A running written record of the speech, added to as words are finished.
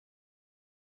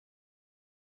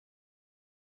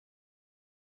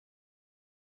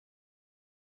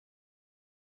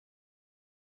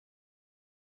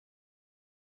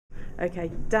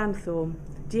Okay, Dan Thorne.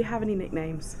 Do you have any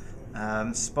nicknames?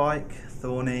 Spike,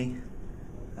 Thorny,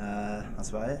 that's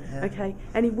about it. Yeah. Okay,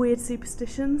 any weird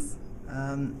superstitions?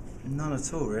 None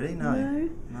at all, really. No.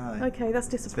 Okay, that's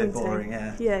disappointing. It's a bit boring,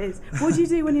 yeah. Yeah, it is. What do you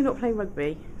do when you're not playing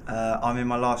rugby? I'm in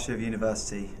my last year of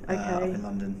university up Okay. in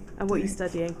London. And what are you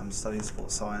studying? I'm studying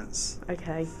sports science.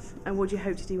 Okay. And what do you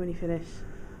hope to do when you finish?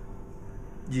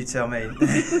 You tell me.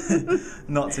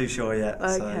 Not too sure yet.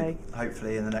 Okay. So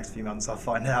hopefully in the next few months I'll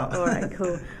find out. All right,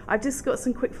 cool. I've just got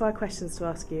some quick fire questions to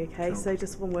ask you, okay? Cool. So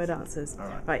just one word answers. All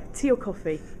right. Right, tea or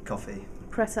coffee? Coffee.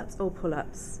 Press ups or pull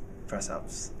ups? Press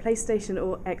ups. PlayStation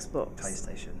or Xbox?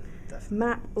 PlayStation, definitely.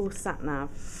 Map or sat nav?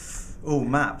 Oh,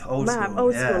 map. Old school. Map,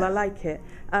 old yeah. school, I like it.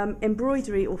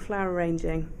 Embroidery or flower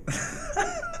arranging?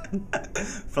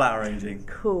 Flower arranging.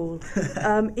 Cool.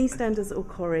 EastEnders or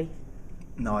Corrie?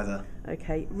 Neither.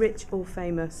 Okay. Rich or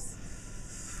famous?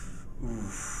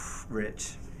 Oof,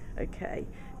 rich. Okay.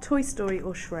 Toy Story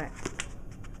or Shrek?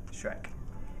 Shrek.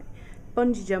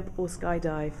 Bungee jump or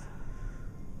skydive?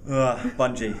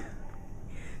 Bungee.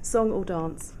 Song or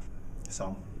dance?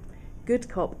 Song. Good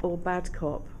cop or bad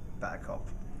cop? Bad cop.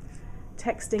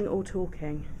 Texting or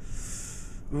talking?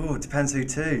 Ooh, depends who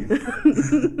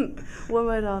to. One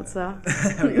word answer.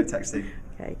 There we go, texting.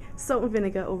 Okay. Salt and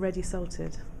vinegar or ready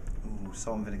salted? Ooh,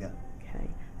 salt and vinegar. Okay.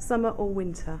 Summer or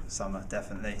winter? Summer,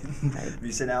 definitely. Okay. Have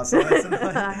you seen outside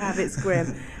tonight? I have, it's grim.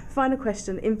 Final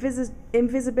question.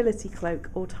 Invisibility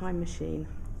cloak or time machine?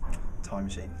 Time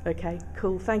machine. Okay,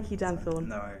 cool. Thank you, Dan Thorne.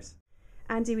 No worries.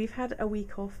 Andy, we've had a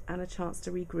week off and a chance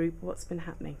to regroup. What's been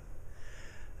happening?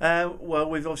 Well,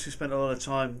 we've obviously spent a lot of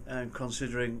time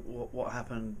considering what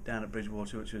happened down at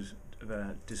Bridgewater, which was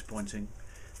disappointing.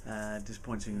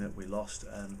 Disappointing that we lost,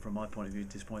 and from my point of view,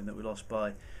 disappointing that we lost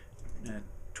by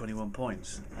 21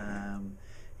 points.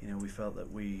 We felt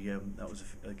that that was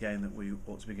a game that we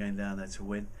ought to be going down there to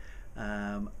win.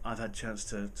 I've had a chance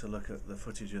to look at the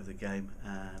footage of the game,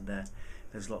 and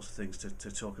there's lots of things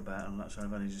to talk about, and that's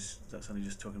only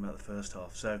just talking about the first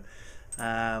half. So,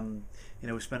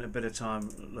 we spent a bit of time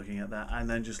looking at that, and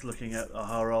then just looking at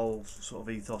our whole sort of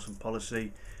ethos and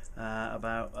policy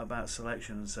about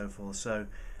selection and so forth. So,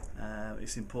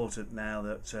 it's important now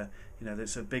that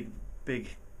it's a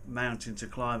big mountain to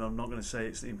climb. I'm not going to say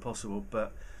it's impossible,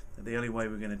 but the only way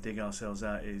we're going to dig ourselves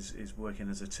out is working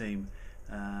as a team.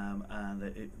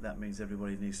 And that means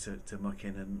everybody needs to muck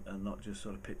in and not just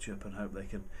sort of pitch up and hope they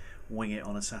can wing it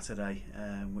on a Saturday,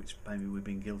 which maybe we've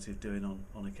been guilty of doing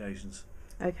on occasions.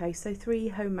 Okay, so 3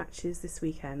 home matches this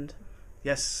weekend.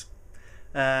 Yes.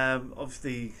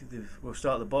 Obviously, we'll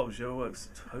start at the bottom, shall we?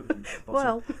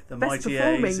 Well, the best mighty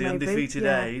performing, A's, the maybe. undefeated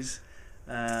Yeah. A's.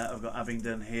 I've got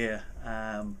Abingdon here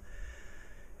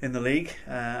in the league.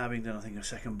 Abingdon, I think, are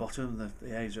second bottom.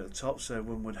 The A's are at the top, so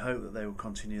one would hope that they will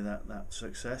continue that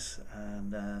success.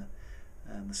 And the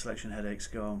selection headaches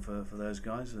go on for those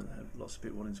guys. Lots of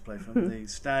people wanting to play for them. The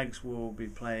Stags will be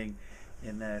playing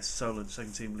in their solo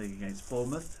second team league against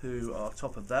Bournemouth, who are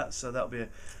top of that. So that'll be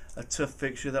a tough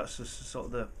fixture. That's just sort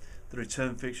of the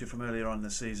return fixture from earlier on in the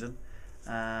season.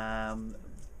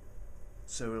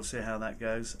 So we'll see how that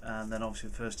goes. And then obviously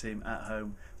the first team at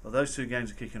home. Well, those 2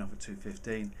 games are kicking off at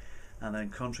 2:15, and then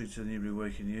contrary to the Newbury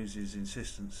Working News's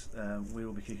insistence, we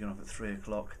will be kicking off at 3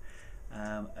 o'clock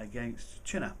against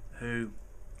Chinner, who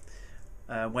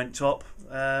went top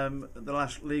the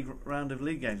last round of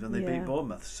league games when they beat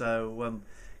Bournemouth. So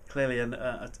clearly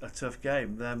a tough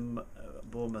game. Them,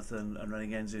 Bournemouth and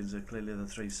Reading Enzians are clearly the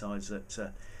 3 sides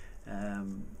that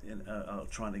are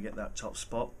trying to get that top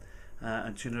spot.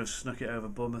 And Chinner have snuck it over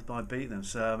Bournemouth by beating them.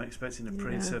 So I'm expecting a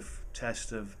pretty tough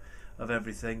test of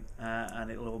everything,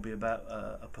 and it'll all be about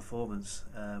a performance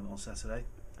on Saturday.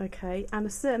 Okay, and a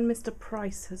certain Mr.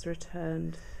 Price has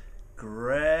returned.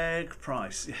 Greg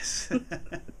Price, yes.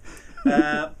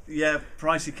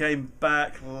 Pricey came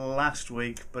back last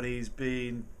week, but he's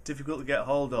been difficult to get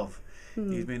hold of.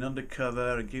 He's been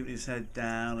undercover and keeping his head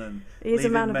down and he's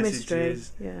leaving a man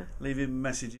messages, of leaving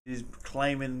messages,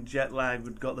 claiming jet lag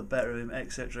had got the better of him,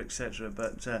 etc., etc.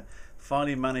 But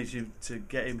finally managed to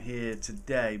get him here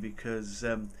today because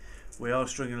we are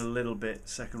struggling a little bit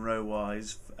second row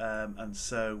wise, and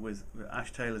so with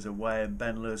Ash Taylor's away and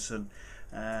Ben Lewison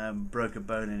broke a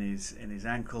bone in his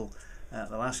ankle at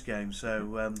the last game,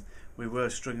 so we were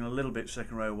struggling a little bit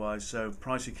second row wise. So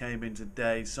Pricey came in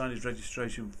today, signed his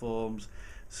registration forms,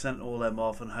 sent all them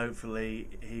off, and hopefully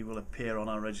he will appear on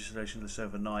our registration list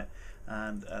overnight,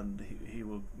 and he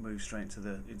will move straight into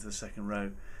the second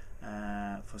row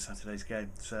for Saturday's game.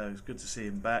 So it's good to see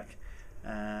him back.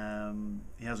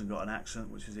 He hasn't got an accent,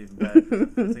 which is even better.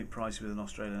 I think Pricey with an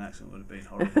Australian accent would have been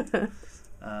horrible.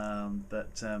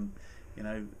 But you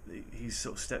know, he's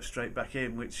sort of stepped straight back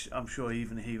in, which I'm sure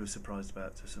even he was surprised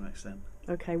about to some extent.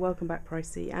 Okay, welcome back,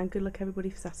 Pricey, and good luck everybody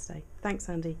for Saturday. Thanks,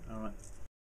 Andy. All right.